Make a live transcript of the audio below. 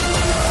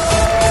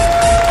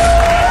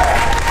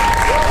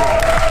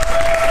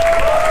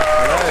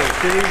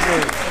Good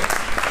evening.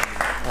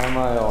 Am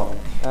I on?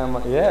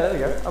 Yeah, there we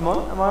go. I'm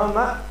on. Am I on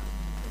that?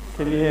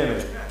 Can you hear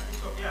me?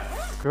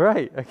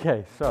 Great.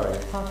 Okay. Sorry.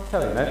 I can't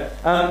tell you, mate.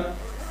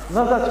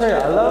 Love that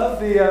trailer. I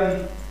love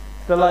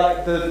the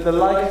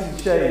light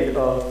and shade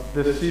of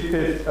the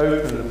stupid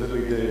openers that we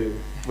do,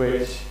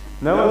 which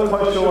no one's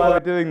quite sure why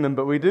we're doing them,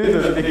 but we do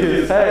them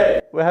because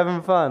hey, we're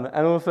having fun.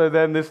 And also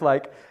then this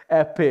like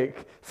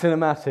epic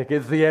cinematic.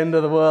 It's the end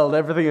of the world.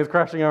 Everything is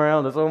crashing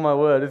around us. Oh my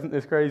word! Isn't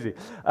this crazy?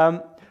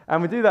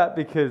 And we do that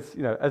because,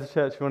 as a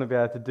church, we want to be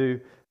able to do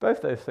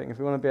both those things.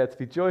 We want to be able to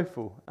be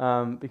joyful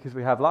because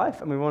we have life,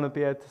 and we want to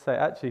be able to say,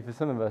 actually, for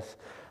some of us,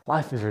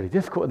 life is really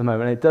difficult at the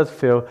moment. It does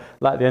feel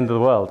like the end of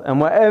the world.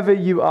 And wherever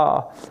you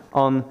are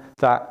on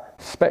that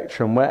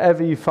spectrum,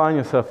 wherever you find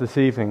yourself this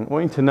evening, I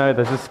want you to know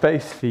there's a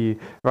space for you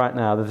right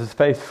now. There's a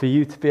space for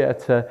you to be able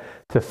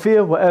to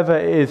feel whatever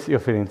it is you're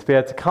feeling, to be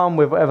able to come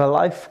with whatever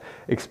life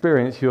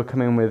experience you're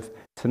coming with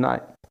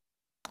tonight.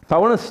 So I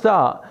want to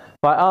start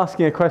by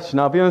asking a question.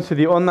 I'll be honest with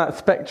you, on that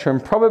spectrum,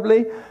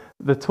 probably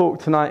the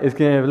talk tonight is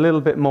going to be a little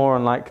bit more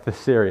on like the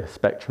serious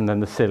spectrum than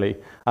the silly.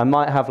 I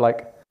might have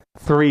like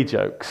 3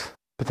 jokes,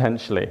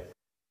 potentially.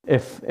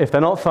 If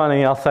they're not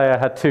funny, I'll say I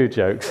had 2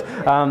 jokes.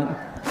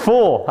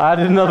 4, I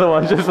added another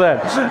one just then.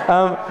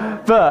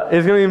 But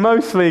it's going to be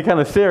mostly kind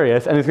of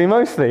serious, and it's going to be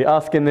mostly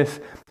asking this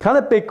kind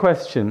of big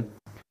question,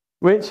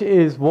 which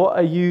is, what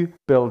are you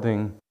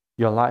building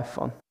your life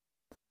on?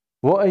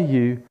 What are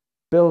you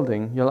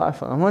building your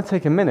life on? I want to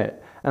take a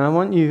minute, and I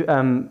want you,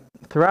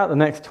 throughout the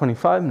next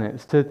 25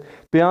 minutes, to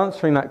be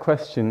answering that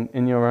question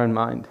in your own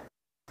mind.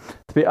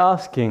 To be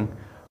asking,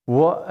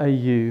 what are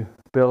you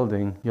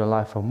building your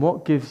life on?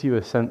 What gives you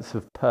a sense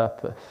of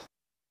purpose?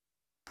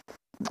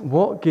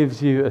 What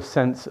gives you a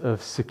sense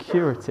of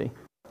security?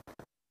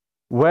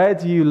 Where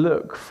do you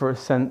look for a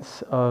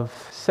sense of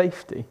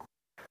safety?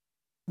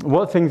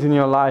 What things in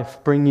your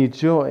life bring you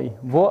joy?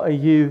 What are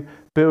you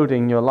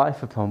building your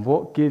life upon?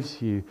 What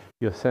gives you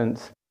your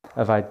sense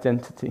of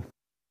identity?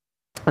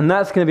 And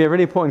that's going to be a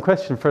really important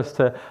question for us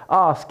to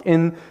ask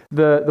in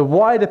the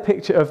wider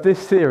picture of this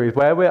series,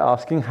 where we're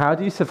asking, how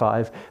do you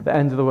survive the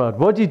end of the world?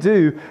 What do you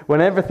do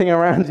when everything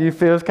around you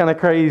feels kind of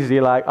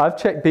crazy? Like, I've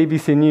checked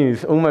BBC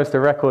News almost a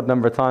record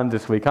number of times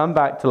this week. I'm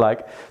back to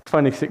like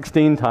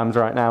 2016 times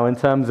right now in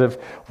terms of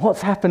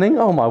what's happening.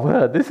 Oh my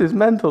word, this is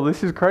mental.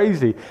 This is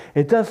crazy.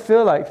 It does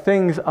feel like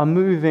things are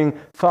moving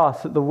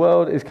fast, that the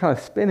world is kind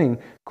of spinning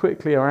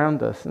quickly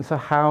around us. And so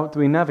how do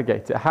we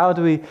navigate it? How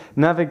do we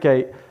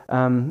navigate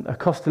a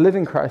cost of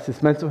living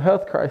crisis, mental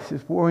health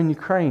crisis, war in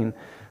Ukraine,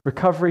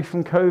 recovery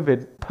from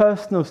COVID,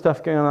 personal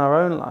stuff going on in our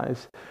own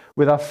lives,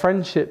 with our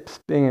friendships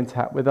being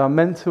intact, with our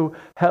mental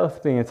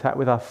health being intact,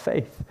 with our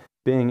faith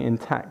being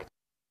intact?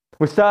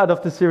 We started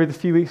off the series a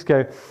few weeks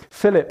ago.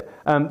 Philip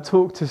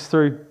talked us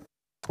through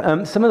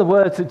some of the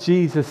words that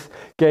Jesus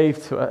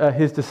gave to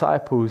his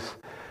disciples.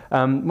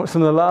 Some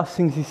of the last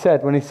things he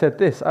said when he said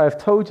this: I have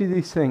told you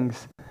these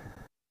things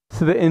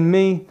so that in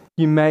me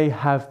you may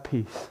have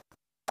peace.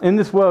 In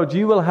this world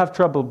you will have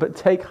trouble, but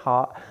take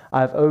heart,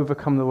 I have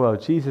overcome the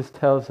world. Jesus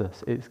tells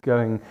us it's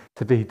going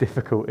to be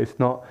difficult. It's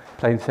not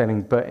plain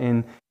sailing, but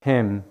in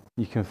him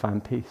you can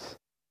find peace.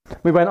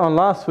 We went on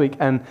last week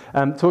and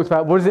talked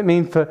about what does it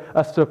mean for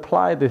us to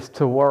apply this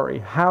to worry?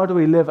 How do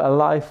we live a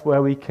life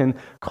where we can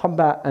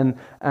combat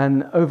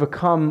and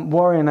overcome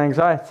worry and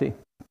anxiety?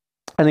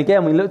 And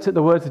again, we looked at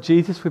the words of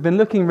Jesus. We've been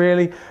looking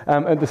really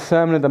at the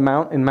Sermon on the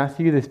Mount in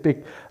Matthew, this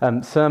big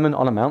Sermon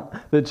on a Mount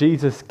that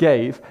Jesus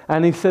gave.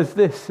 And he says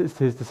this to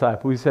his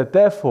disciples. He said,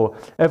 therefore,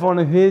 everyone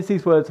who hears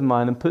these words of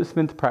mine and puts them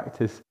into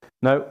practice.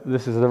 No,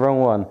 this is the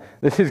wrong one.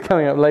 This is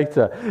coming up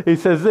later. He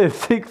says this: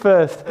 seek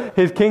first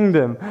his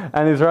kingdom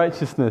and his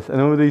righteousness, and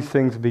all these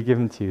things will be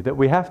given to you. That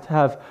we have to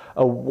have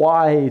a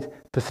wide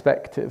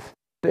perspective.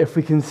 That if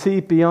we can see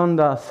beyond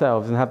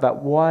ourselves and have that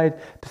wide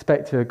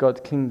perspective of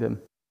God's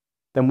kingdom,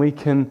 then we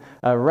can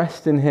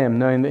rest in him,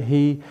 knowing that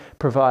he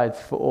provides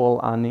for all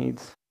our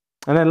needs.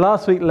 And then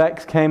last week,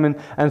 Lex came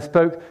and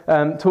spoke,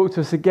 talked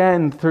to us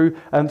again through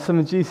some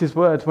of Jesus'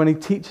 words when he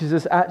teaches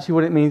us actually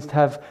what it means to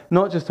have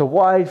not just a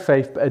wide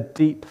faith, but a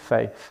deep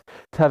faith.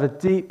 To have a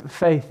deep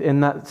faith in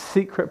that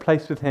secret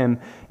place with him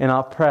in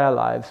our prayer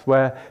lives,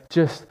 where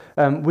just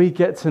we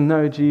get to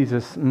know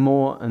Jesus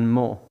more and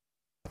more.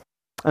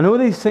 And all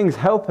these things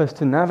help us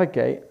to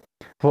navigate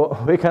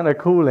what we're kind of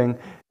calling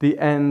the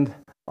end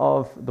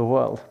of the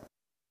world.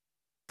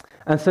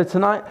 And so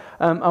tonight,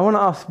 I want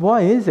to ask,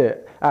 why is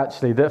it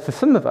actually that for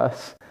some of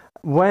us,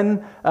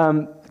 when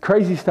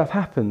crazy stuff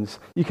happens,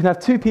 you can have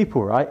 2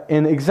 people, right,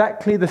 in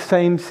exactly the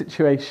same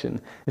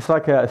situation. It's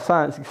like a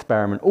science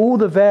experiment. All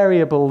the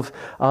variables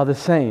are the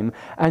same.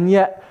 And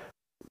yet,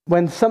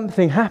 when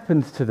something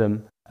happens to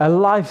them, a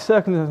life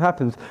circumstance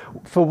happens,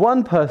 for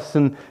one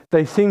person,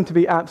 they seem to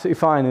be absolutely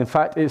fine. In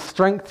fact, it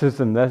strengthens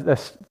them. Their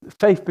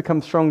faith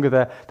becomes stronger.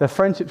 Their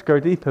friendships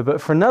grow deeper.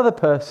 But for another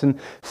person,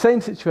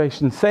 same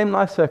situation, same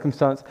life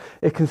circumstance,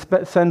 it can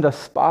send us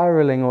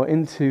spiraling or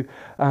into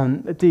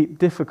deep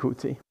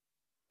difficulty.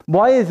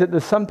 Why is it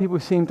that some people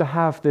seem to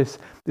have this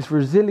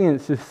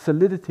resilience, this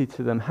solidity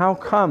to them? How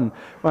come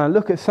when I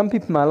look at some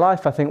people in my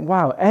life, I think,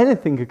 wow,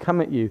 anything could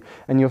come at you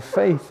and your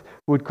faith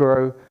would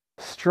grow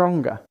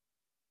stronger?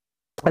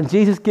 And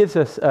Jesus gives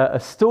us a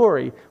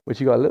story,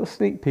 which you got a little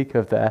sneak peek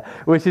of there,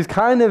 which is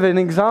kind of an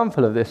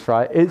example of this,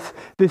 right? It's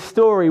this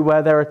story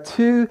where there are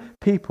two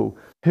people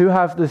who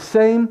have the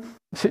same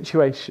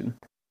situation,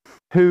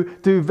 who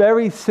do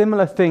very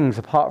similar things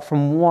apart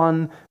from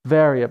one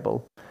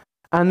variable.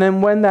 And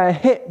then when they're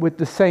hit with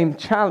the same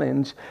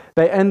challenge,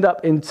 they end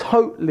up in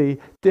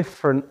totally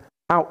different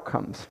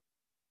outcomes.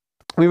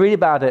 We read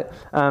about it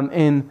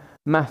in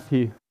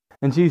Matthew.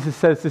 And Jesus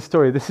says this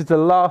story. This is the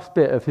last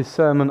bit of his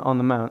Sermon on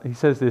the Mount. He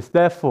says this,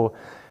 "Therefore,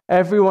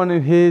 everyone who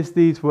hears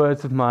these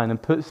words of mine and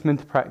puts them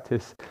into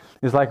practice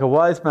is like a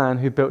wise man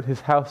who built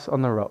his house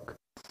on the rock.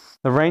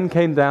 The rain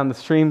came down, the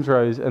streams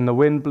rose, and the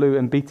wind blew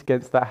and beat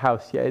against that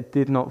house, yet it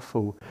did not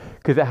fall,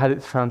 because it had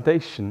its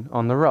foundation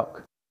on the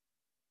rock.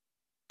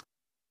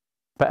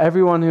 But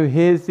everyone who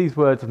hears these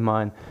words of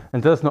mine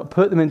and does not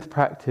put them into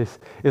practice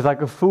is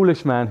like a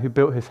foolish man who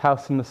built his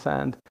house on the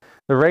sand.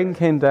 The rain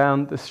came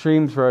down, the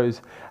streams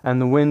rose,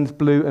 and the winds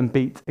blew and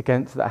beat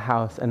against that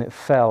house, and it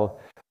fell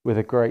with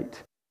a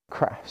great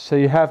crash." So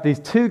you have these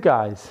two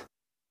guys,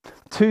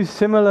 two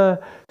similar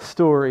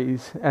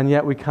stories, and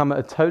yet we come at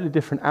a totally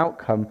different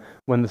outcome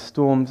when the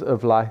storms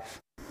of life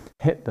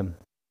hit them.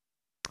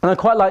 And I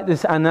quite like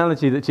this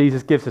analogy that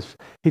Jesus gives us.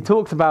 He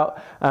talks about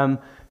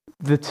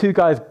the two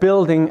guys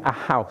building a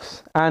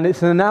house. And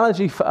it's an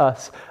analogy for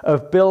us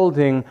of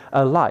building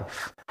a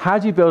life. How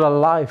do you build a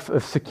life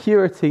of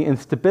security and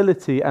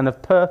stability and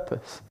of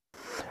purpose?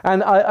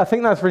 And I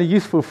think that's really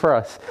useful for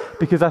us,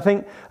 because I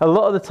think a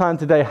lot of the time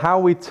today, how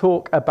we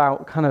talk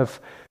about kind of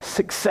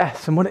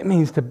success and what it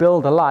means to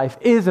build a life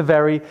it's a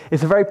very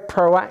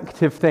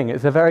proactive thing.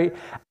 It's a very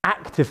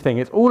active thing.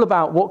 It's all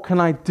about what can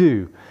I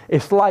do.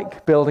 It's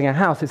like building a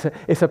house. It's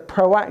a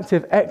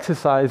proactive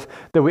exercise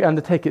that we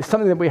undertake. It's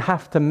something that we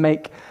have to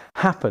make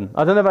happen.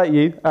 I don't know about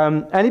you.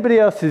 Anybody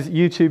else's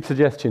YouTube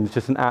suggestions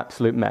just an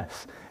absolute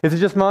mess? Is it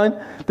just mine?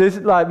 There's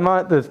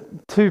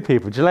two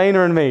people,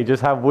 Jelena and me,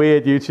 just have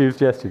weird YouTube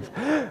suggestions.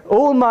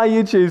 All my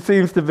YouTube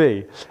seems to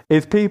be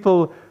is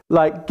people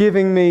like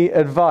giving me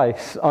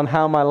advice on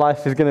how my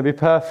life is going to be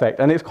perfect.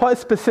 And it's quite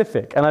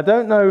specific. And I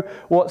don't know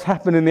what's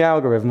happened in the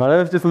algorithm. I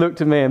know it's just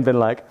looked at me and been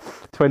like,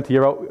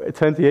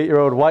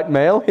 28-year-old white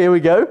male, here we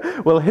go.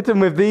 We'll hit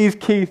them with these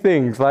key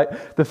things.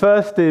 Like the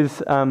first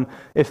is,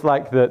 it's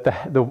like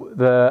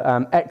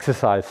the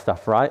exercise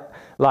stuff, right?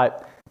 Like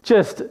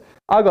just...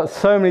 I've got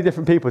so many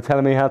different people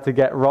telling me how to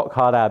get rock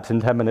hard abs in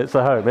 10 minutes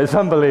at home. It's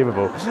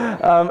unbelievable.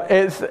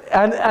 It's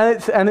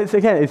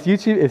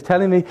YouTube is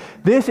telling me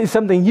this is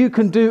something you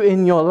can do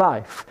in your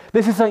life.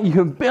 This is something you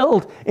can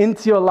build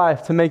into your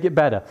life to make it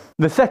better.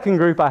 The second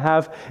group I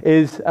have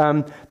is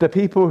the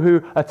people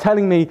who are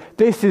telling me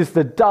this is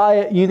the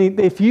diet you need.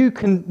 If you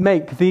can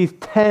make these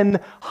 10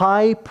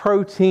 high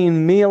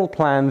protein meal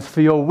plans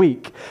for your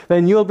week,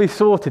 then you'll be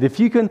sorted.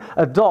 If you can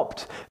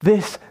adopt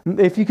this,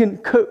 if you can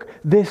cook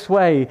this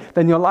way,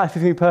 then your life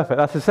is going to be perfect.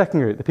 That's the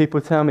second group. The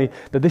people tell me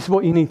that this is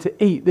what you need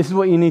to eat. This is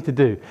what you need to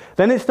do.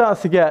 Then it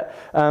starts to get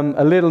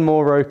a little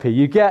more ropey.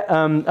 You get,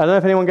 I don't know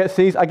if anyone gets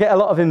these. I get a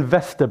lot of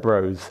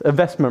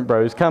investment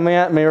bros coming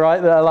at me,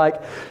 right? That are like,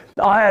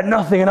 I had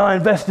nothing and I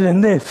invested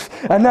in this.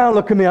 And now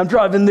look at me, I'm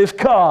driving this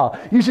car.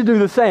 You should do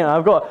the same.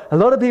 I've got a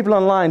lot of people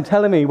online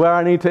telling me where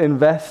I need to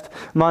invest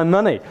my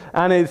money.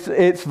 And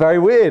it's very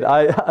weird.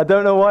 I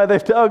don't know why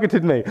they've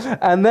targeted me.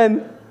 And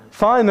then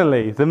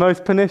finally, the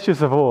most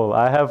pernicious of all,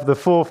 I have the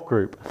fourth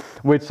group,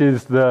 which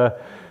is the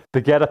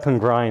get up and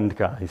grind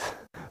guys.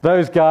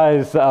 Those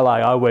guys that are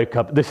like, I wake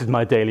up, this is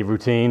my daily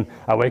routine.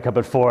 I wake up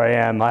at 4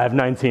 a.m., I have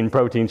 19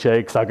 protein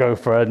shakes, I go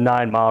for a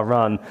 9-mile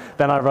run,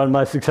 then I run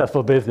my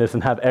successful business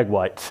and have egg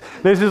whites.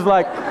 This is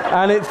like,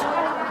 and it's,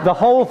 the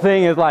whole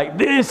thing is like,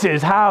 this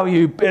is how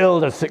you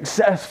build a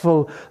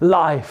successful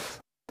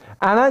life.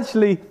 And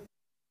actually,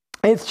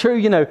 it's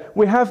true,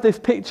 we have this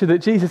picture that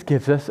Jesus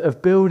gives us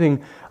of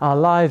building our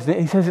lives. And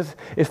he says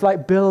it's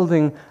like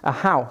building a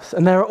house.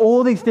 And there are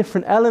all these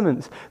different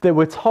elements that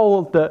we're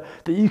told that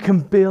you can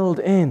build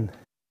in.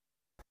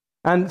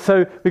 And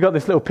so we've got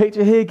this little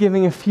picture here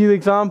giving a few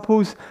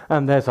examples.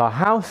 There's our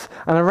house,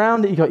 and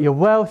around it you've got your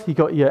wealth, you've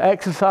got your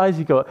exercise,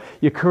 you've got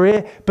your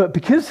career. But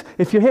because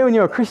if you're here and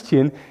you're a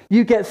Christian,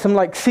 you get some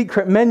like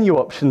secret menu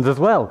options as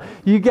well.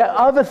 You get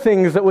other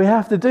things that we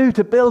have to do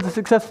to build a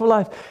successful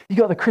life. You've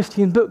got the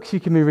Christian books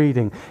you can be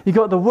reading. You've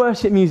got the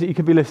worship music you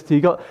could be listening to.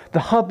 You've got the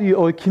hub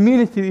or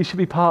community that you should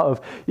be part of.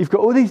 You've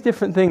got all these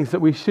different things that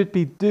we should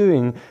be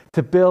doing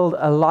to build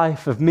a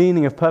life of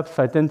meaning, of purpose, of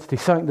identity,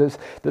 something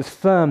that's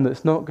firm,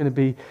 that's not going to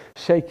be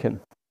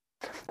shaken.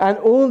 And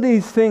all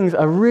these things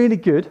are really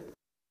good.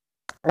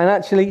 And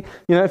actually,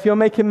 if you're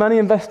making money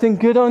investing,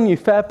 good on you,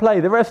 fair play.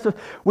 The rest of,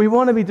 we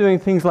want to be doing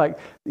things like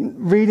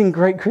reading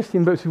great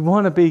Christian books. We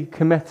want to be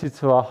committed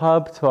to our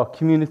hub, to our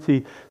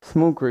community,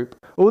 small group.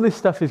 All this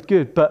stuff is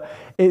good, but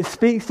it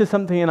speaks to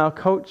something in our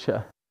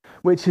culture,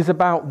 which is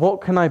about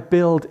what can I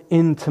build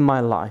into my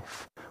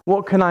life?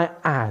 What can I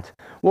add?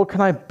 What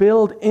can I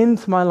build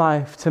into my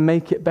life to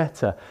make it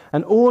better?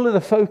 And all of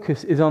the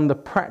focus is on the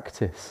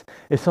practice.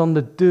 It's on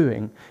the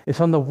doing.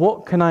 It's on the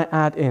what can I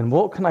add in?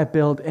 What can I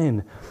build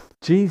in?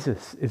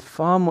 Jesus is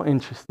far more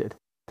interested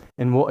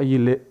in what are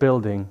you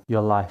building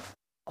your life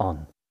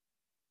on.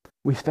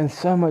 We spend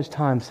so much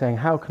time saying,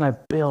 how can I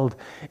build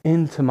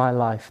into my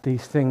life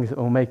these things that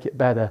will make it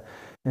better?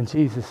 And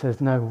Jesus says,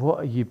 no, what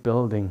are you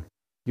building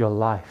your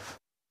life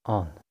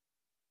on?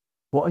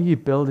 What are you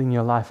building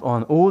your life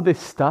on? All this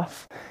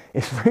stuff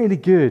is really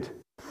good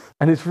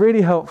and it's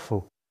really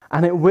helpful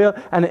and it will,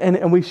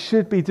 and we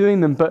should be doing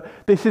them, but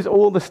this is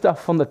all the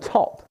stuff on the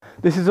top.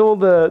 This is all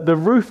the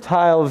roof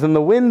tiles and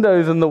the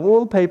windows and the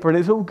wallpaper, and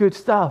it's all good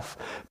stuff.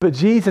 But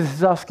Jesus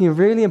is asking a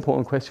really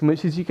important question,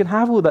 which is you can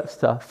have all that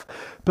stuff,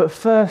 but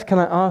first, can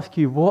I ask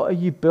you, what are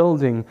you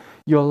building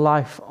your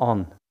life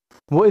on?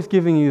 What is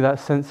giving you that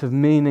sense of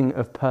meaning,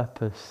 of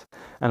purpose,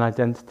 and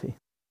identity?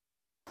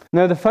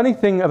 Now, the funny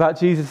thing about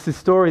Jesus'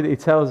 story that he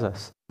tells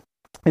us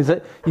is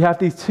that you have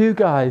these two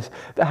guys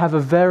that have a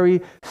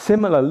very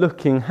similar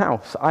looking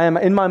house.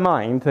 In my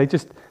mind,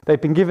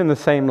 they've been given the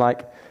same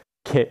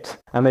kit,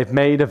 and they've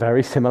made a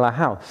very similar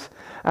house.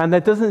 And there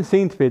doesn't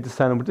seem to be a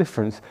discernible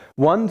difference.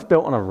 One's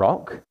built on a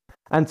rock,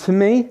 and to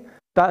me,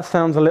 that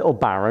sounds a little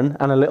barren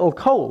and a little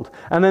cold.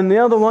 And then the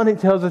other one, it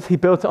tells us he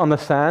built it on the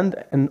sand,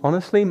 and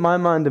honestly, my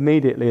mind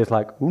immediately is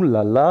like, ooh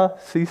la la,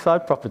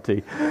 seaside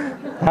property.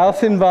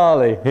 House in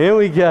Bali, here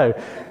we go.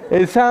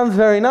 It sounds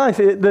very nice.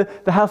 The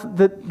house,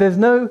 there's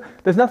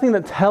nothing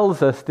that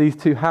tells us these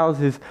two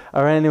houses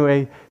are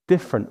anyway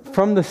different.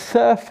 From the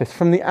surface,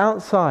 from the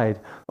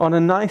outside, on a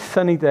nice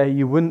sunny day,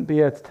 you wouldn't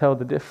be able to tell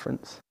the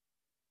difference.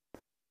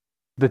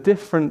 The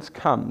difference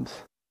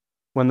comes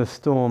when the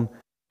storm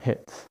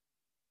hits.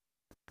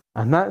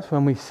 And that's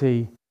when we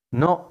see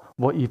not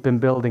what you've been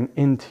building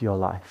into your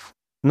life,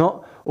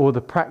 not all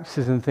the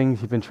practices and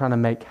things you've been trying to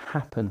make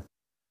happen.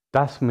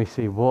 That's when we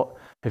see what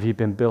have you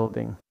been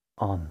building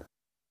on.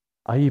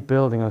 Are you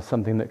building on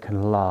something that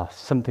can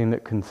last, something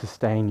that can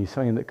sustain you,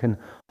 something that can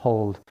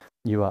hold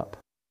you up?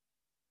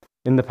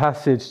 In the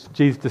passage,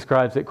 Jesus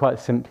describes it quite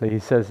simply. He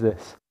says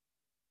this,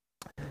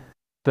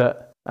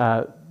 that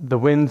the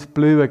winds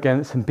blew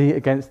against and beat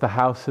against the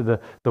house of the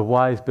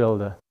wise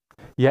builder,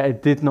 yet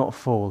it did not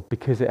fall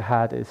because it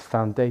had its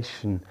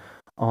foundation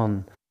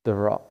on the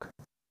rock.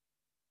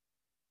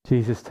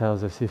 Jesus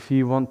tells us if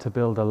you want to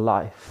build a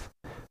life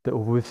that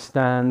will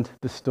withstand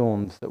the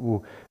storms, that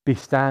will be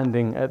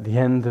standing at the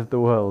end of the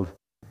world,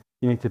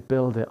 you need to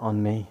build it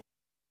on me,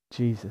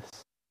 Jesus.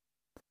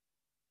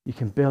 You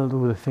can build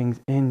all the things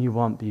in you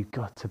want, but you've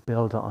got to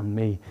build it on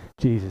me,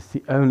 Jesus,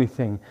 the only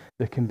thing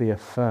that can be a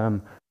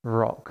firm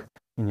rock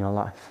in your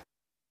life.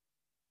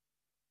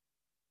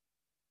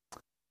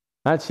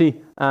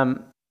 Actually,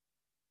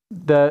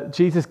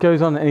 Jesus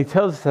goes on and he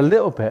tells us a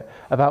little bit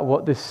about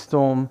what this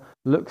storm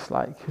looks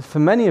like. Because for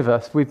many of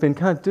us, we've been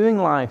kind of doing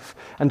life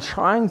and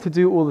trying to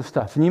do all the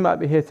stuff. And you might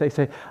be here today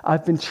say,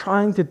 I've been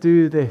trying to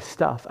do this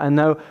stuff. And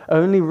now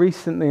only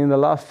recently in the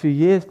last few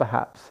years,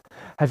 perhaps,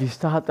 have you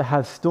started to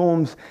have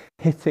storms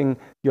hitting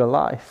your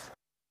life.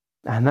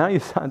 And now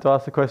you're starting to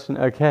ask the question,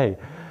 okay,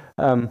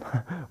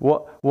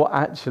 what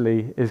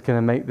actually is going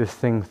to make this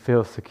thing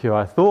feel secure?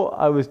 I thought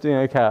I was doing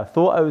okay. I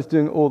thought I was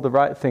doing all the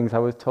right things I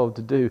was told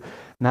to do.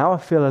 Now I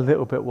feel a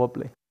little bit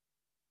wobbly.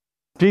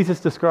 Jesus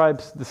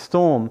describes the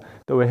storm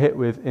that we're hit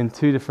with in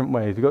two different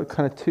ways. We've got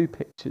kind of two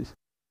pictures.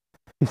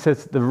 He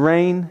says the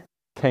rain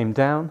came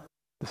down,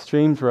 the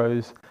streams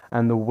rose,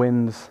 and the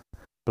winds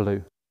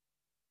blew.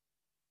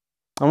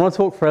 I want to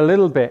talk for a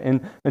little bit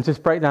and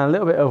just break down a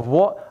little bit of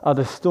what are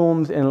the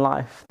storms in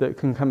life that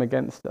can come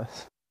against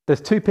us.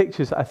 There's two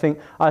pictures I think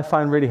I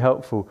find really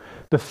helpful.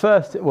 The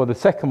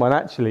second one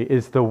actually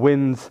is the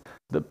winds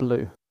that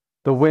blew.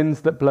 The winds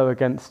that blow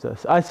against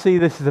us. I see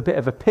this as a bit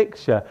of a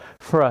picture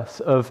for us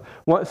of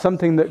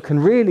something that can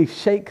really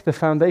shake the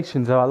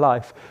foundations of our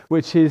life,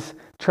 which is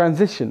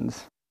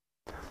transitions.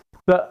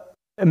 But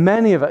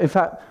many of us, in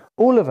fact,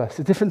 all of us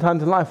at different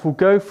times in life will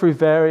go through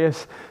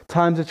various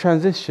times of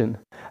transition.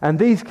 And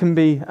these can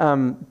be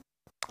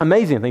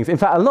amazing things. In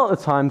fact, a lot of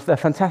the times they're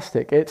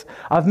fantastic.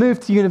 I've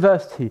moved to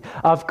university.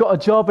 I've got a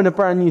job in a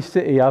brand new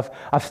city. I've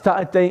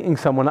started dating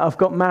someone. I've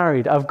got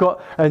married. I've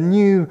got a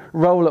new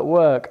role at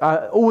work.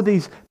 All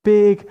these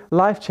big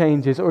life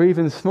changes or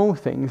even small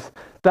things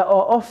that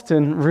are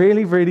often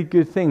really, really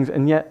good things,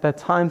 and yet they're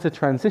times of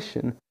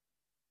transition.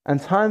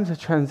 And times of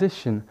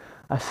transition,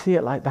 I see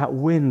it like that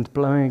wind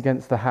blowing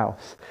against the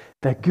house.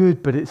 They're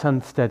good, but it's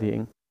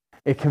unsteadying.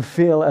 It can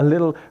feel a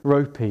little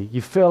ropey.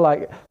 You feel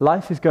like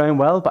life is going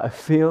well, but I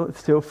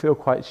still feel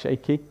quite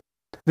shaky.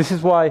 This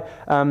is why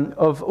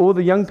of all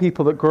the young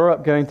people that grow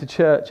up going to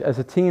church as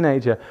a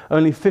teenager,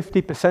 only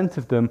 50%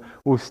 of them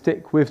will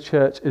stick with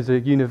church as a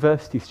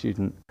university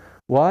student.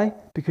 Why?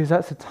 Because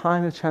that's a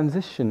time of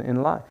transition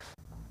in life.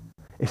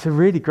 It's a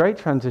really great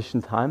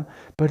transition time,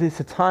 but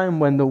it's a time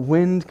when the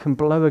wind can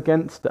blow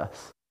against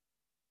us.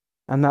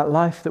 And that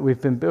life that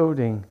we've been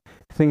building,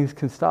 things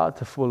can start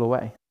to fall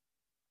away.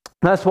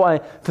 That's why,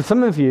 for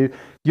some of you,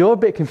 you're a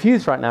bit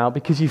confused right now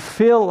because you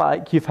feel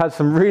like you've had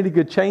some really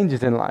good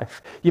changes in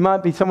life. You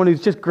might be someone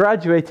who's just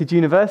graduated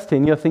university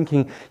and you're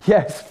thinking,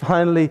 yes,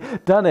 finally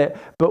done it.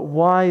 But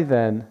why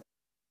then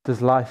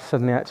does life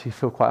suddenly actually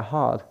feel quite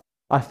hard?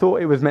 I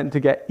thought it was meant to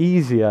get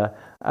easier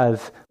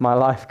as my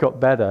life got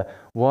better.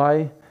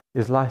 Why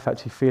is life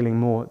actually feeling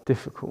more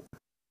difficult?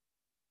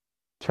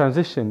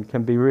 Transition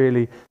can be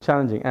really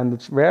challenging. And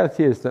the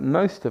reality is that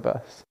most of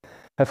us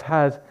have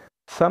had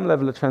some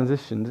level of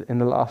transitions in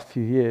the last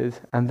few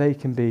years, and they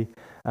can be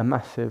a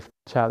massive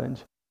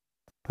challenge.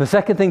 The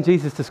second thing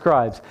Jesus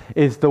describes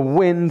is the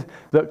wind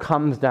that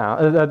comes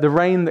down, the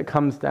rain that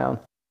comes down,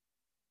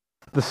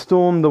 the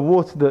storm, the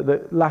water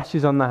that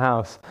lashes on the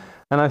house.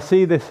 And I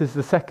see this as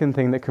the second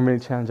thing that can really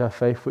challenge our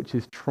faith, which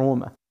is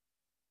trauma.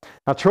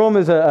 Now, trauma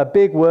is a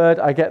big word.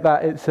 I get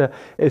that.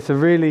 It's a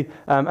really,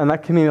 and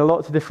that can mean a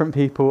lot to different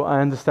people. I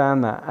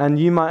understand that. And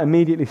you might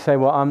immediately say,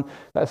 well,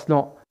 that's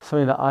not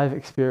something that I've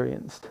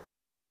experienced.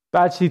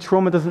 But actually,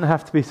 trauma doesn't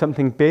have to be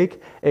something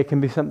big. It can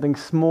be something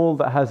small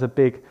that has a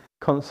big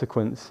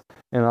consequence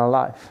in our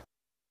life.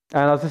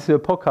 And I was listening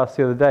to a podcast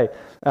the other day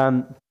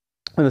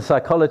with a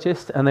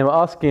psychologist, and they were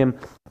asking him,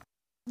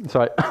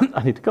 sorry,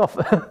 I need to cough.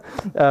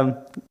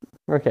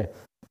 Okay.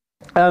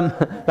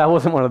 That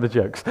wasn't one of the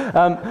jokes.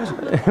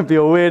 It'd be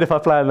all weird if I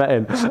planned that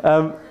in.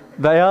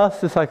 They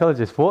asked the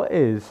psychologist, what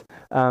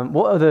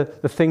are the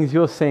things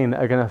you're seeing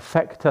that are going to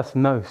affect us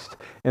most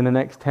in the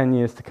next 10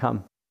 years to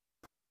come?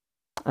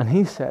 And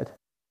he said,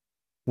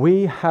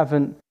 we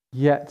haven't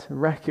yet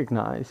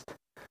recognized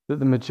that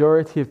the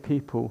majority of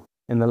people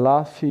in the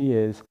last few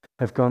years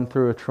have gone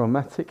through a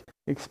traumatic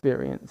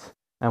experience,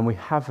 and we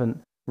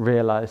haven't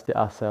realized it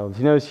ourselves.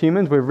 You know, as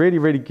humans, we're really,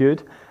 really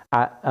good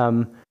at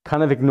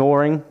kind of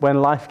ignoring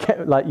when life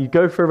you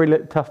go through a really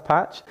tough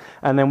patch,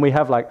 and then we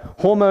have like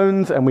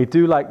hormones, and we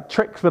do like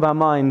tricks with our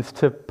minds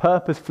to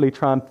purposefully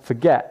try and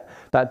forget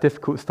that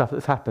difficult stuff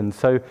that's happened.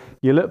 So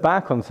you look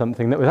back on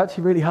something that was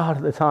actually really hard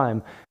at the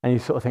time, and you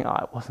sort of think,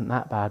 oh, it wasn't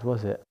that bad,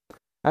 was it?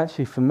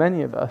 Actually, for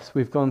many of us,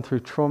 we've gone through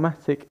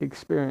traumatic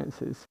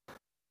experiences.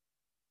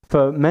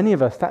 For many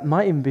of us, that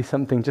might even be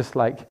something just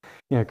like,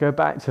 go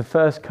back to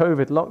first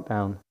COVID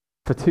lockdown.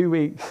 For 2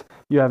 weeks,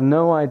 you have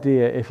no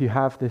idea if you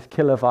have this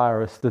killer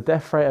virus. The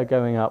death rate are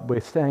going up.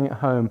 We're staying at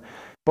home.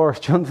 Boris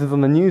Johnson's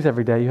on the news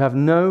every day. You have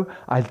no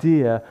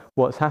idea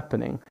what's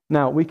happening.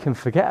 Now, we can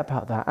forget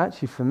about that.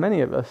 Actually, for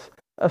many of us,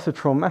 that's a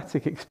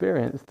traumatic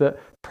experience that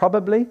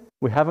probably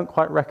we haven't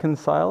quite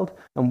reconciled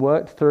and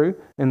worked through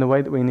in the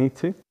way that we need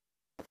to.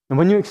 And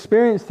when you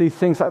experience these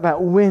things like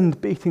that wind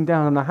beating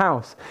down on the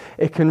house,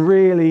 it can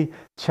really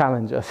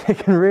challenge us. It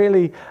can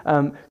really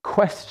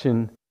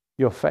question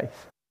your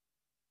faith.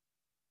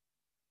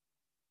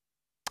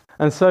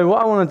 And so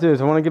what I want to do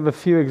is I want to give a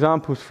few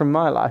examples from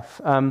my life.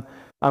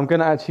 I'm going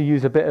to actually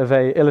use a bit of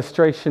an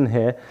illustration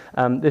here.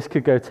 This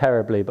could go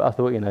terribly, but I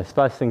thought,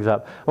 spice things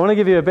up. I want to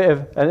give you a bit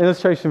of an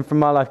illustration from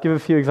my life, give a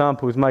few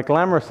examples. My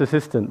glamorous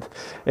assistant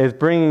is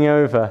bringing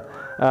over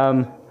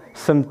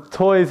some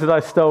toys that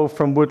I stole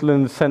from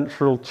Woodland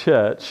Central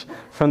Church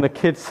from the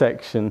kids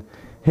section.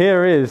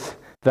 Here is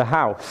the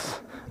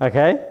house,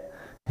 okay?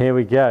 Here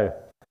we go.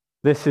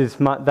 This is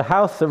the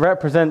house that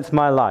represents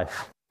my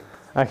life.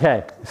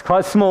 Okay, it's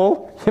quite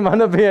small. You might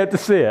not be able to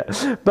see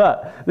it.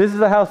 But this is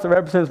the house that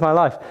represents my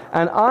life.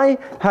 And I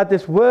had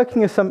this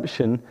working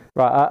assumption,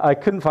 right, I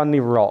couldn't find any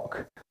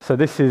rock. So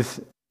this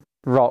is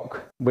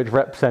rock, which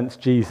represents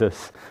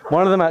Jesus.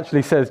 One of them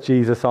actually says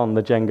Jesus on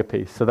the Jenga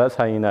piece, so that's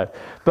how you know.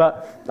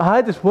 But I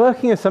had this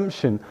working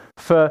assumption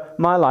for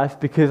my life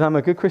because I'm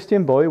a good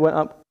Christian boy,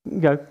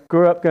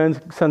 grew up going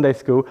to Sunday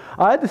school.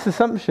 I had this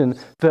assumption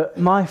that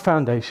my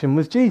foundation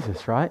was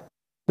Jesus, right?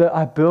 That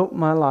I built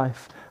my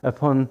life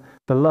upon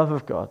the love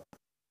of God.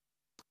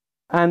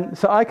 And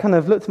so I kind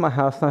of looked at my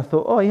house and I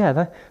thought, oh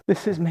yeah,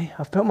 this is me.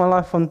 I've built my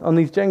life on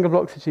these Jenga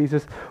blocks of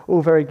Jesus,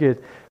 all very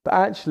good. But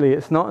actually,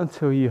 it's not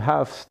until you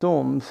have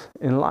storms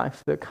in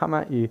life that come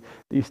at you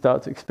that you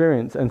start to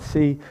experience and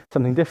see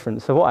something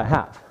different. So what I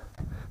have,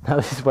 now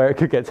this is where it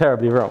could get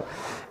terribly wrong,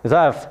 is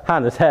I have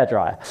Hannah's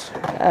hairdryer.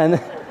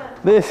 And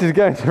this is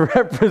going to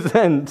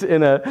represent,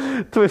 in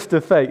a twist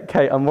of fate,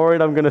 Kate, I'm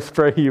worried I'm going to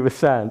spray you with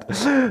sand.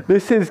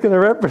 This is going to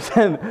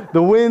represent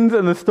the winds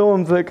and the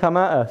storms that come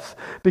at us.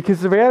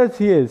 Because the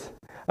reality is,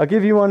 I'll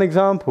give you one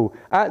example.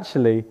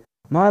 Actually,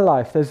 my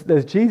life,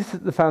 there's Jesus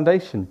at the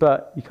foundation,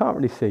 but you can't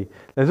really see.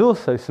 There's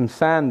also some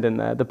sand in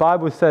there. The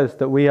Bible says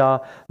that we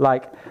are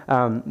like,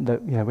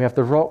 we have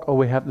the rock or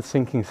we have the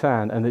sinking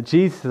sand, and that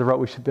Jesus is the rock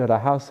we should build our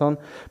house on.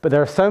 But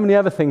there are so many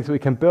other things that we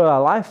can build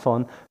our life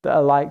on that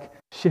are like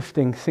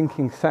shifting,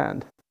 sinking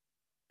sand.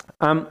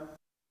 And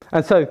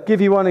so, give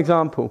you one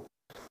example.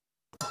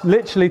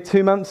 Literally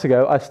 2 months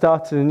ago, I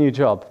started a new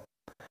job.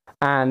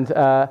 And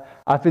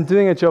I've been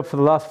doing a job for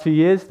the last few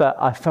years that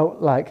I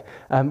felt like,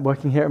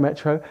 working here at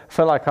Metro,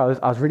 felt like I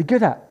was really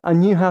good at. I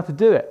knew how to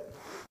do it.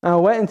 And I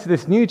went into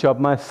this new job,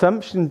 my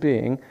assumption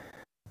being,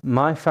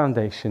 my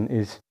foundation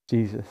is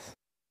Jesus.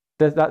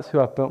 That's who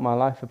I've built my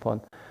life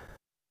upon.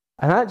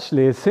 And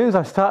actually, as soon as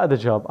I started the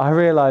job, I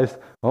realized,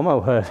 oh my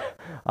word,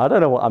 I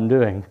don't know what I'm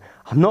doing.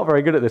 I'm not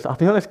very good at this. I'll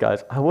be honest,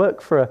 guys. I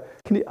work for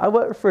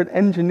an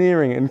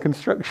engineering and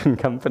construction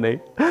company.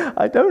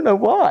 I don't know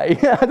why.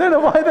 I don't know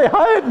why they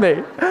hired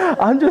me.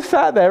 I'm just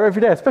sat there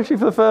every day, especially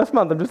for the first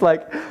month. I'm just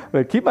like, I'm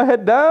going to keep my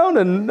head down.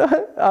 And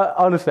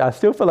honestly, I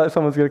still feel like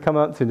someone's going to come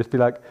up to me and just be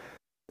like,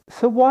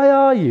 so why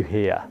are you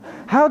here?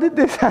 How did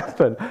this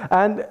happen?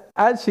 And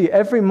actually,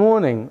 every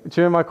morning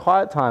during my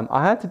quiet time,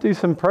 I had to do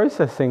some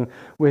processing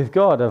with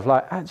God of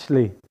like,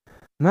 actually,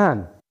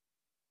 man,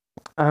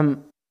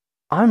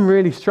 I'm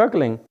really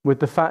struggling with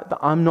the fact that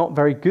I'm not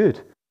very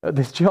good at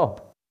this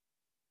job.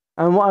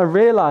 And what I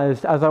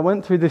realized as I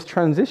went through this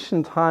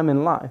transition time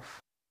in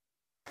life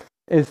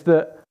is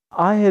that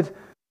I had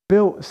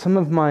built some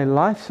of my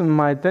life, some of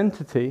my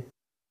identity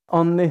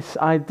on this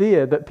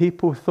idea that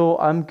people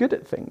thought I'm good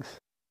at things.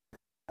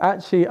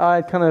 Actually,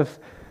 I kind of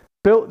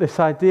built this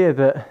idea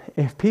that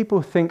if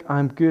people think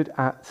I'm good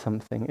at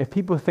something, if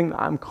people think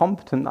that I'm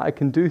competent, that I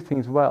can do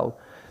things well,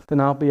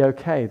 then I'll be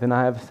okay. Then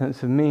I have a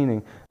sense of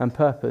meaning and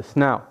purpose.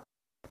 Now,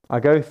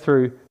 I go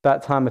through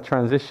that time of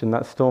transition,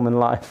 that storm in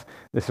life.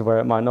 This is where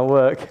it might not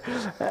work.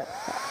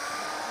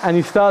 And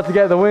you start to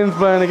get the winds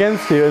blowing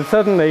against you, and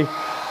suddenly,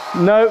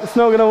 no, it's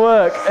not going to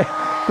work.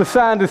 The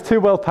sand is too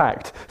well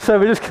packed. So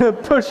we're just going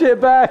to push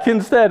it back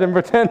instead and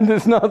pretend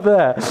it's not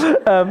there.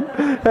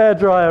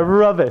 Hairdryer,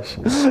 rubbish.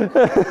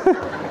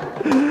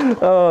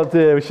 Oh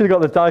dear, we should have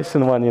got the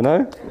Dyson one, you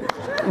know.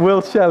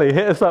 Will Shelley,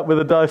 hit us up with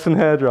a Dyson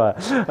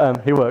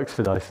hairdryer. He works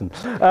for Dyson.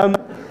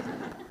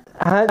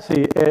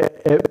 Actually,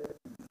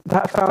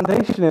 that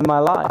foundation in my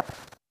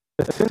life,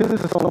 as soon as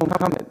the storm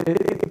comes,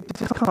 it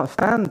just can't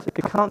stand.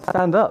 It can't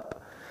stand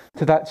up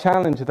to that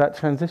challenge, of that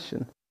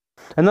transition.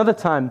 Another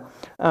time,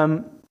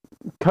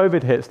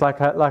 COVID hits,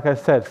 like I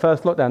said,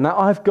 first lockdown. Now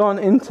I've gone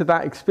into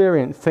that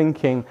experience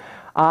thinking,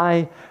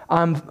 my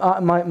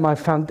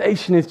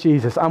foundation is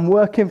Jesus. I'm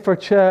working for a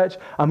church.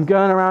 I'm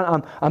going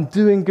around. I'm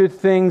doing good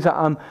things.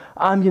 I'm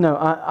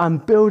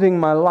building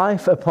my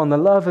life upon the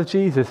love of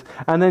Jesus.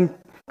 And then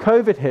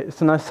COVID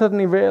hits, and I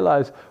suddenly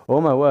realize,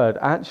 oh my word,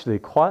 actually,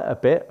 quite a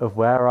bit of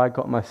where I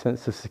got my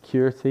sense of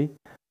security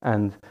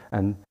and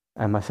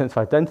my sense of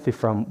identity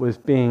from was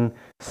being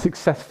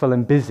successful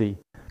and busy.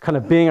 Kind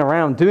of being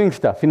around, doing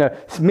stuff,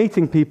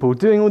 meeting people,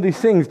 doing all these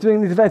things,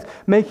 doing these events,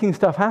 making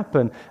stuff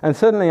happen. And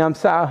suddenly I'm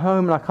sat at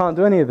home and I can't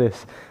do any of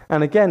this.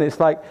 And again, it's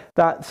like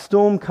that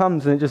storm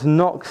comes and it just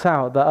knocks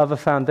out that other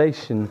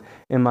foundation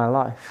in my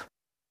life.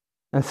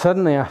 And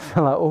suddenly I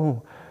feel like,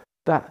 oh,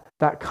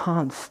 that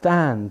can't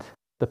stand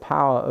the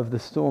power of the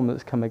storm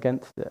that's come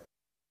against it.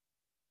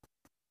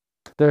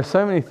 There are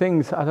so many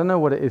things, I don't know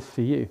what it is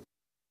for you,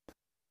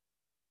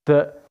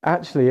 that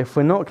actually, if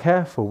we're not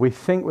careful, we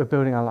think we're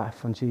building our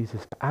life on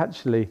Jesus, but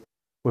actually,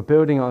 we're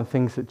building on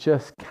things that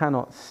just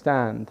cannot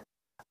stand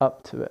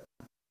up to it.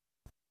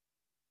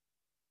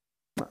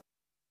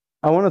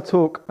 I want to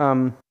talk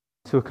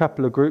to a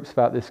couple of groups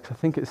about this because I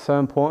think it's so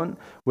important.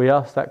 We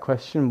ask that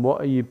question,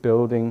 what are you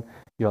building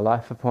your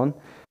life upon?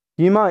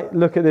 You might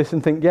look at this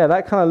and think, yeah,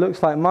 that kind of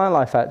looks like my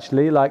life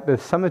actually, like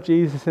there's some of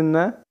Jesus in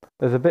there,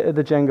 there's a bit of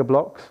the Jenga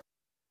blocks,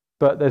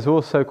 but there's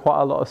also quite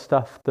a lot of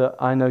stuff that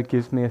I know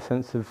gives me a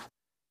sense of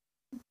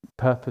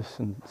purpose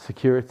and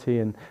security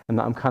and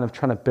that I'm kind of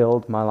trying to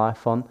build my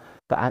life on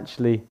that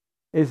actually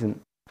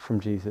isn't from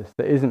Jesus,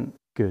 that isn't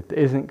good, that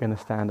isn't going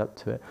to stand up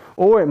to it.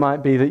 Or it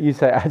might be that you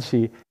say,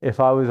 actually, if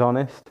I was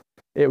honest,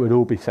 it would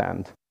all be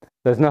sand.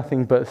 There's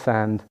nothing but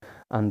sand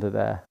under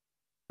there.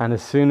 And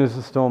as soon as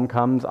the storm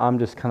comes, I'm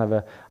just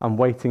I'm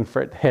waiting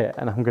for it to hit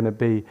and I'm going to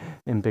be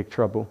in big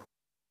trouble.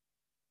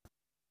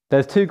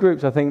 There's two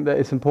groups I think that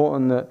it's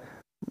important that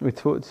we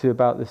talk to you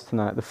about this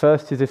tonight. The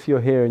first is if you're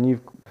here and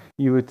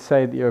you would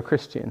say that you're a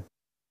Christian.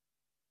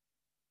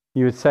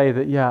 You would say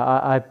that, yeah,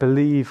 I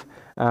believe,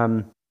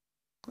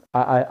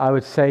 I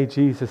would say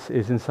Jesus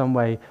is in some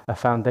way a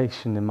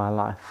foundation in my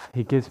life.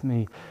 He gives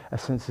me a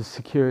sense of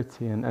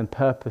security and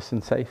purpose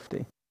and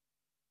safety.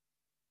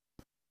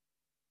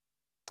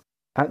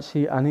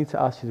 Actually, I need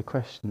to ask you the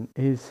question,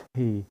 is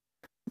he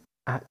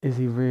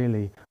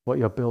really what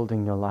you're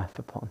building your life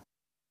upon?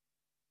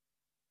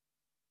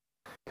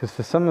 Because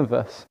for some of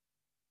us,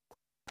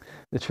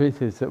 the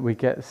truth is that we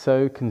get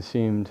so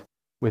consumed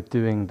with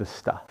doing the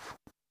stuff,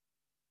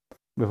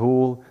 with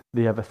all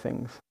the other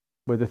things,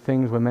 with the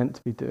things we're meant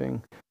to be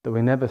doing, that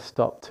we never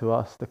stop to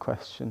ask the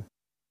question,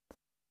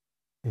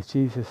 is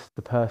Jesus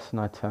the person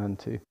I turn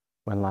to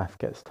when life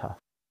gets tough?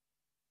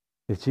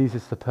 Is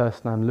Jesus the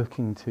person I'm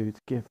looking to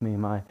give me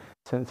my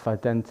sense of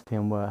identity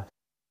and worth?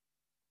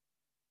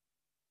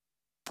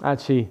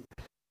 Actually,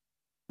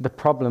 the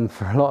problem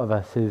for a lot of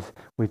us is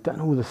we've done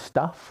all the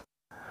stuff.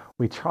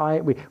 We've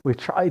tried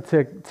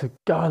to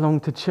go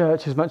along to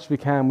church as much as we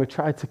can. We've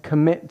tried to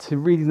commit to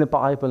reading the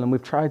Bible, and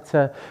we've tried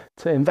to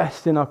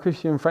invest in our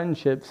Christian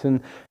friendships.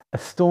 And a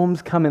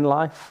storm's come in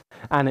life,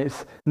 and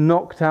it's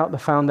knocked out the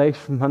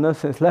foundation from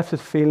us, and it's left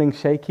us feeling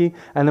shaky.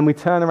 And then we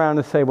turn around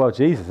and say, well,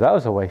 Jesus, that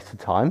was a waste of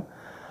time.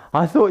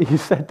 I thought you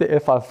said that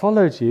if I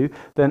followed you,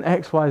 then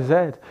X, Y,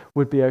 Z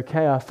would be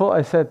okay. I thought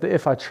I said that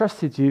if I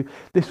trusted you,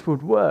 this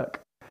would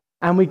work.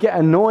 And we get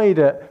annoyed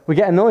at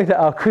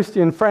our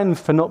Christian friends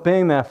for not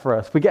being there for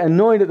us. We get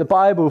annoyed at the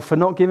Bible for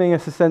not giving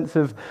us a sense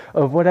of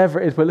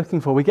whatever it is we're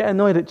looking for. We get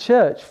annoyed at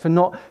church for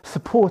not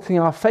supporting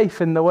our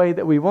faith in the way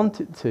that we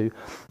want it to.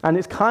 And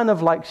it's kind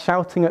of like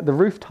shouting at the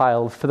roof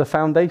tiles for the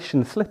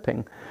foundation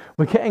slipping.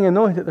 We're getting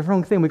annoyed at the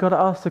wrong thing. We've got to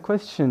ask the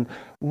question,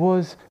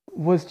 was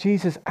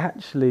Jesus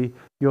actually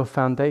your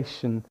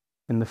foundation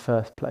in the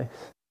first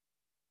place?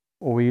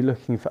 Or were you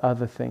looking for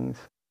other things?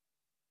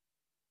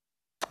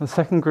 The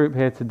second group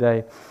here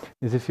today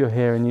is if you're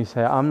here and you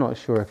say, I'm not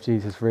sure if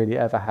Jesus really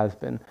ever has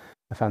been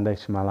a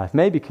foundation of my life.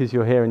 Maybe because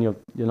you're here and you're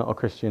not a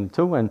Christian at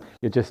all, and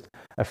you're just,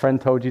 a friend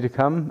told you to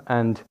come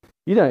and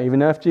you don't even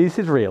know if Jesus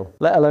is real,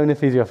 let alone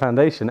if he's your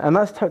foundation. And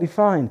that's totally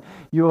fine.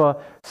 You are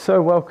so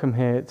welcome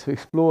here to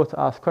explore, to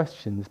ask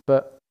questions.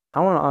 But I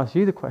want to ask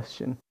you the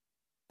question,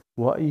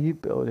 what are you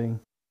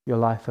building your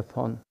life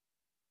upon?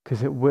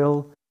 Because it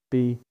will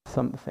be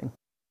something.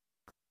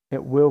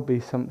 It will be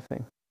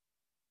something.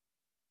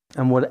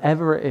 And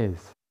whatever it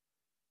is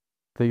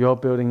that you're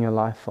building your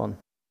life on,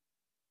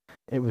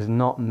 it was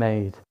not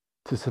made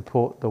to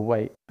support the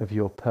weight of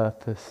your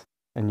purpose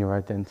and your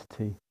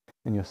identity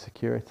and your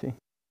security.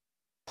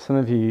 Some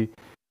of you,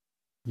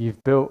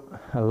 you've built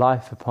a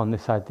life upon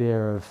this idea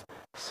of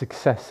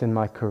success in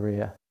my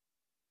career,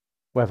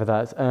 whether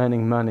that's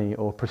earning money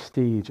or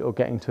prestige or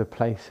getting to a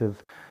place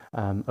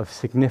of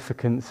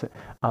significance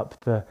up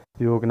the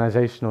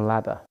organizational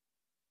ladder.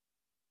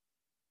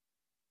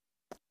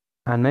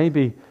 And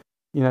maybe,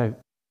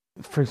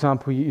 for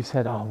example, you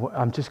said,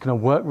 I'm just going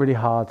to work really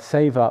hard,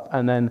 save up,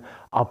 and then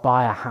I'll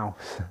buy a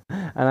house.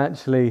 And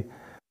actually,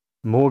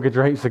 mortgage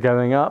rates are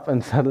going up,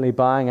 and suddenly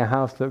buying a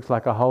house looks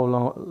like a whole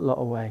lot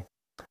away.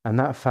 And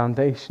that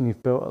foundation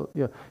you've built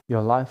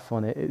your life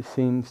on, it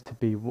seems to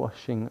be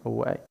washing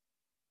away.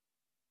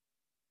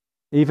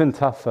 Even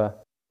tougher,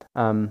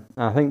 and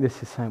I think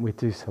this is something we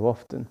do so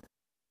often,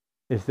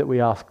 is that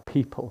we ask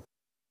people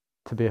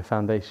to be a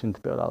foundation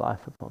to build our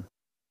life upon.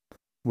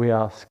 We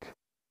ask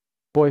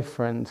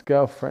boyfriends,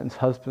 girlfriends,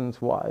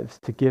 husbands, wives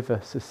to give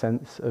us a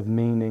sense of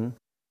meaning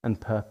and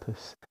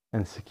purpose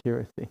and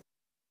security.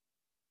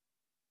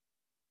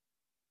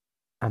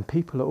 And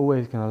people are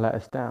always going to let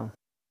us down.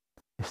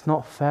 It's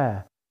not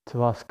fair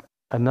to ask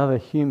another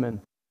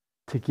human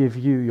to give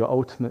you your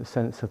ultimate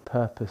sense of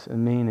purpose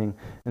and meaning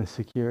and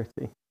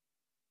security.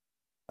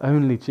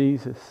 Only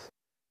Jesus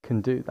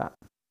can do that.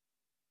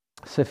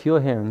 So if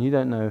you're here and you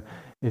don't know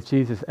if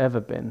Jesus ever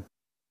been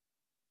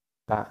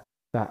that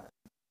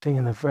thing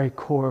in the very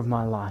core of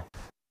my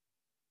life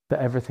that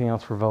everything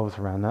else revolves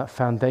around, that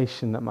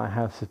foundation that my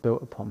house is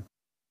built upon,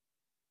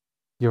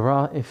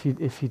 if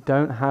you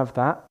don't have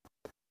that,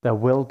 there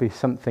will be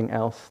something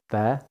else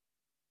there,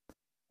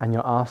 and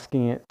you're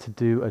asking it to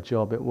do a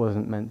job it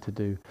wasn't meant to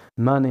do.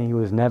 Money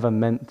was never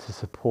meant to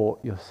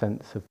support your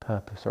sense of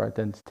purpose or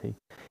identity.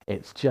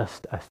 It's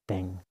just a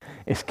thing.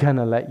 It's going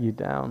to let you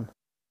down.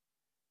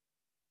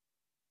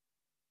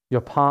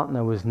 Your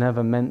partner was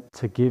never meant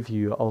to give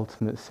you your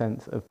ultimate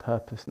sense of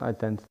purpose and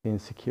identity and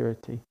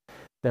security.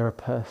 They're a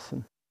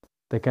person.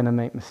 They're going to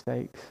make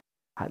mistakes.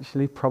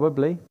 Actually,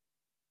 probably,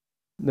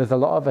 there's a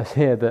lot of us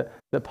here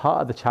that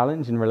part of the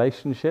challenge in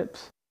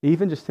relationships,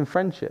 even just in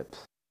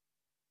friendships,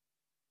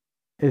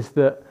 is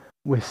that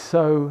we're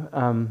so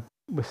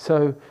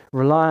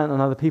reliant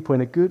on other people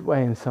in a good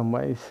way in some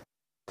ways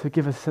to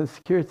give us a sense of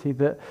security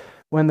that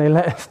when they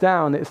let us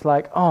down, it's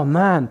like, oh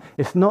man,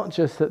 it's not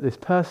just that this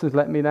person's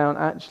let me down.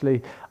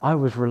 Actually, I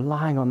was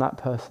relying on that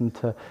person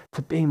to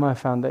be my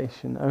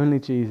foundation. Only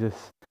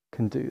Jesus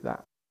can do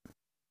that.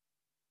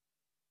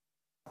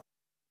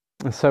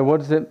 And so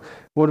what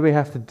do we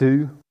have to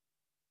do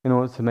in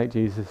order to make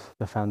Jesus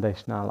the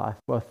foundation of our life?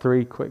 Well,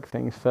 3 quick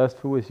things. First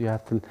of all is you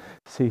have to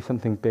see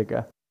something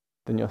bigger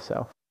than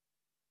yourself.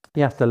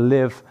 You have to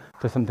live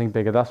for something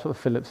bigger. That's what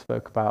Philip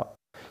spoke about.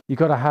 You've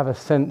got to have a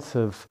sense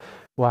of,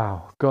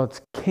 wow,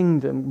 God's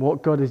kingdom,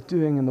 what God is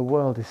doing in the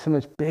world is so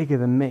much bigger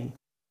than me.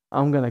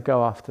 I'm going to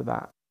go after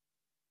that.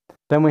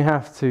 Then we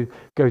have to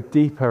go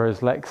deeper,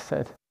 as Lex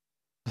said.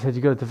 He said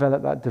you've got to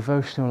develop that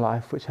devotional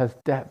life which has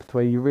depth,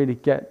 where you really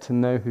get to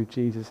know who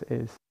Jesus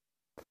is.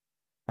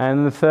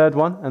 And the third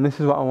one, and this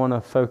is what I want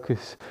to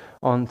focus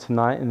on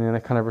tonight and in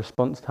a kind of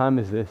response time,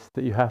 is this,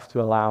 that you have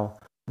to allow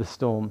the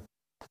storm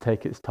to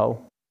take its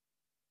toll.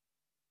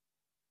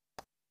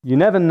 You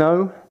never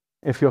know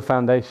if your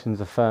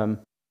foundations are firm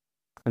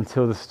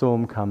until the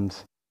storm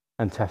comes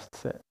and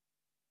tests it,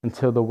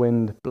 until the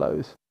wind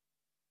blows.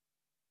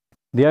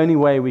 The only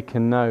way we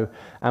can know,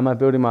 am I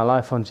building my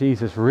life on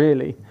Jesus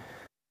really,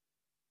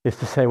 is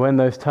to say, when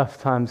those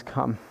tough times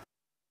come,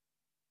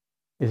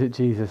 is it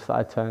Jesus that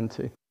I turn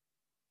to?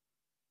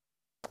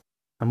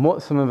 And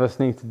what some of us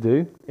need to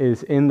do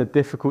is, in the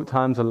difficult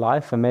times of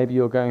life, and maybe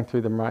you're going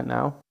through them right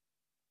now,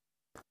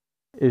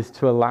 is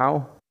to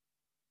allow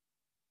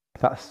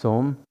that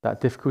storm,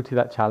 that difficulty,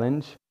 that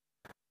challenge,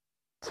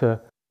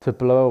 to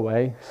blow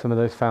away some of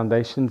those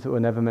foundations that were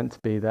never meant to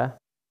be there,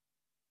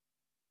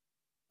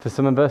 For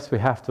some of us, we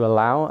have to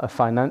allow a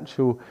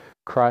financial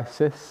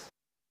crisis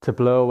to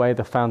blow away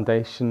the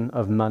foundation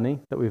of money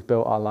that we've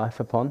built our life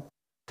upon.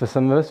 For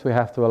some of us, we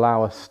have to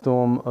allow a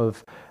storm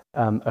of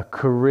a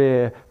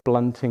career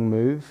blunting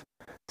move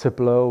to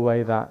blow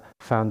away that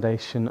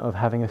foundation of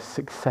having a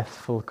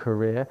successful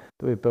career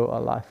that we've built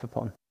our life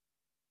upon.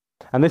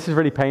 And this is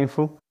really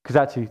painful because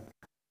actually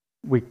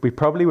we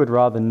probably would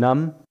rather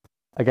numb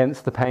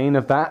against the pain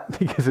of that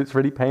because it's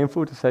really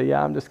painful to say,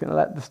 yeah, I'm just going to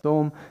let the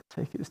storm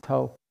take its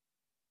toll.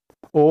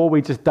 Or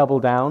we just double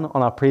down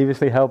on our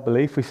previously held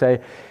belief. We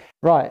say,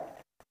 right,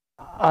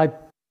 I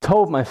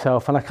told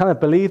myself and I kind of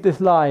believe this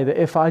lie that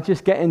if I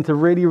just get into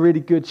really, really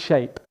good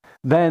shape,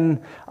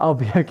 then I'll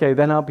be okay,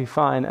 then I'll be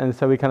fine. And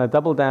so we kind of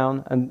double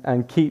down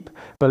and keep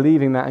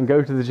believing that and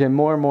go to the gym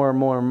more and more and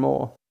more and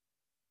more.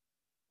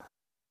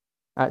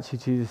 Actually,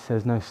 Jesus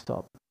says, no,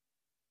 stop.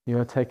 You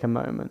got to take a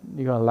moment.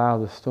 You got to allow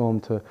the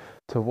storm to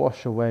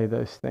wash away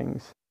those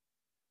things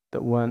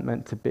that weren't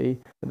meant to be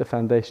at the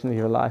foundation of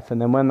your life. And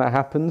then when that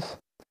happens,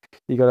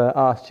 you got to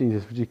ask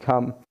Jesus, would you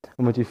come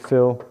and would you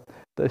fill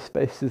those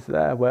spaces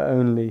there where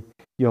only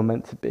you're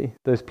meant to be,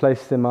 those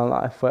places in my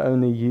life where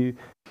only you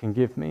can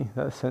give me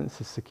that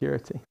sense of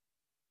security.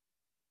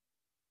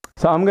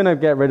 So I'm going to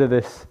get rid of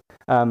this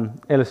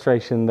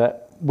illustration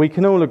that we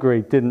can all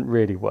agree didn't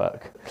really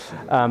work.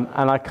 And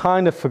I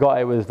kind of forgot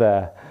it was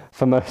there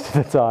for most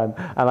of the time.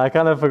 And I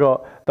kind of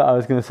forgot that I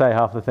was going to say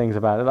half the things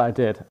about it that I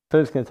did. But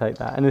it's going to take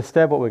that. And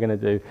instead what we're going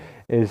to do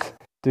is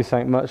do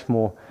something much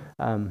more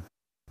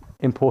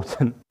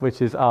important, which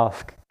is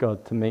ask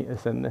God to meet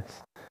us in this.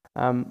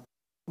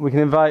 We can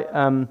invite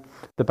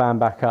the band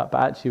back up,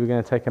 but actually we're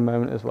going to take a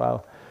moment as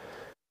well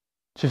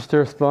just to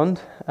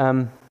respond.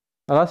 I'll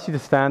ask you to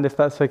stand if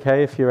that's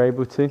okay, if you're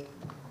able to.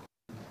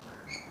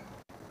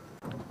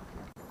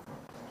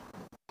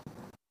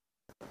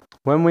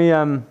 When we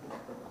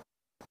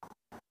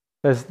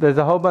there's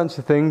a whole bunch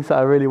of things that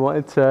I really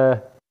wanted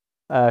to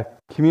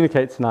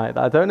communicate tonight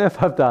that I don't know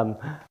if I've done,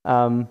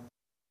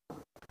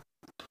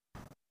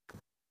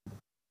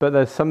 but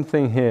there's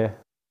something here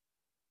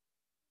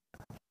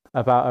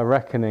about a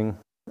reckoning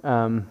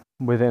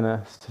within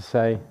us to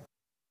say,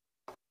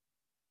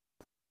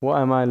 what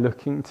am I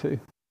looking to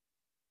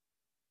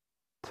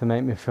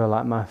make me feel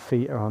like my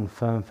feet are on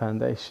firm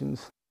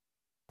foundations?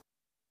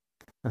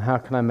 And how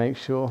can I make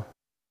sure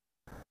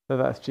that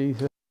that's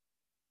Jesus?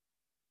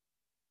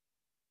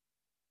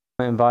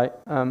 I invite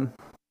the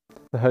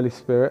Holy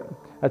Spirit.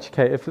 Actually,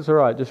 Kate, if it's all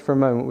right, just for a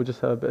moment, we'll just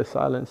have a bit of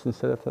silence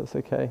instead, if that's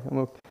okay. And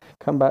we'll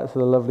come back to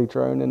the lovely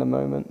drone in a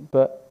moment.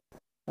 But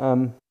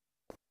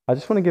I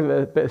just want to give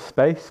it a bit of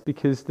space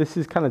because this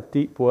is kind of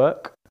deep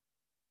work.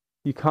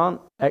 You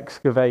can't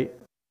excavate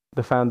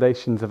the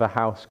foundations of a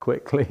house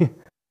quickly.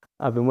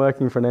 I've been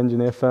working for an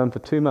engineer firm for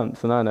 2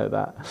 months and I know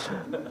that.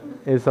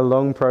 It's a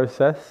long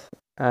process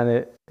and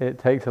it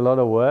takes a lot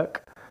of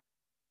work.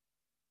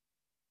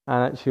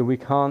 And actually we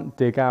can't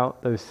dig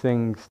out those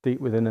things deep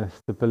within us,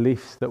 the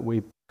beliefs that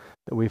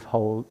we've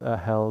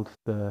held,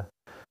 the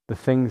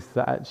things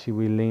that actually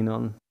we lean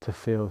on to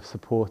feel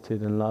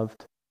supported and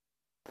loved.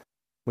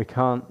 We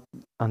can't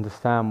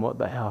understand what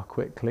they are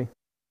quickly,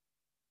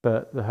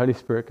 but the Holy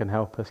Spirit can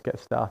help us get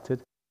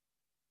started.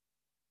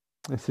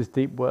 This is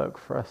deep work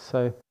for us.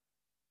 So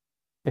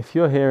if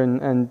you're here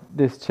and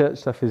this church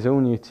stuff is all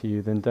new to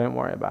you, then don't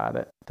worry about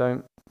it.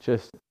 Don't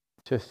just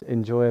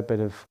enjoy a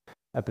bit of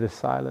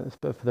silence.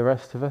 But for the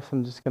rest of us,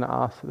 I'm just going to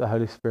ask that the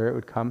Holy Spirit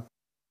would come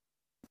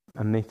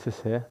and meet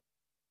us here.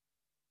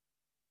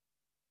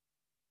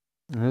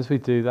 And as we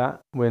do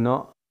that, we're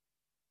not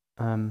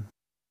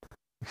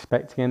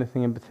expecting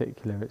anything in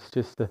particular. It's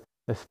just a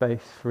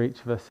space for each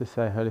of us to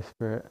say, Holy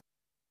Spirit,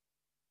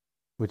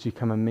 would you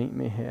come and meet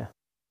me here?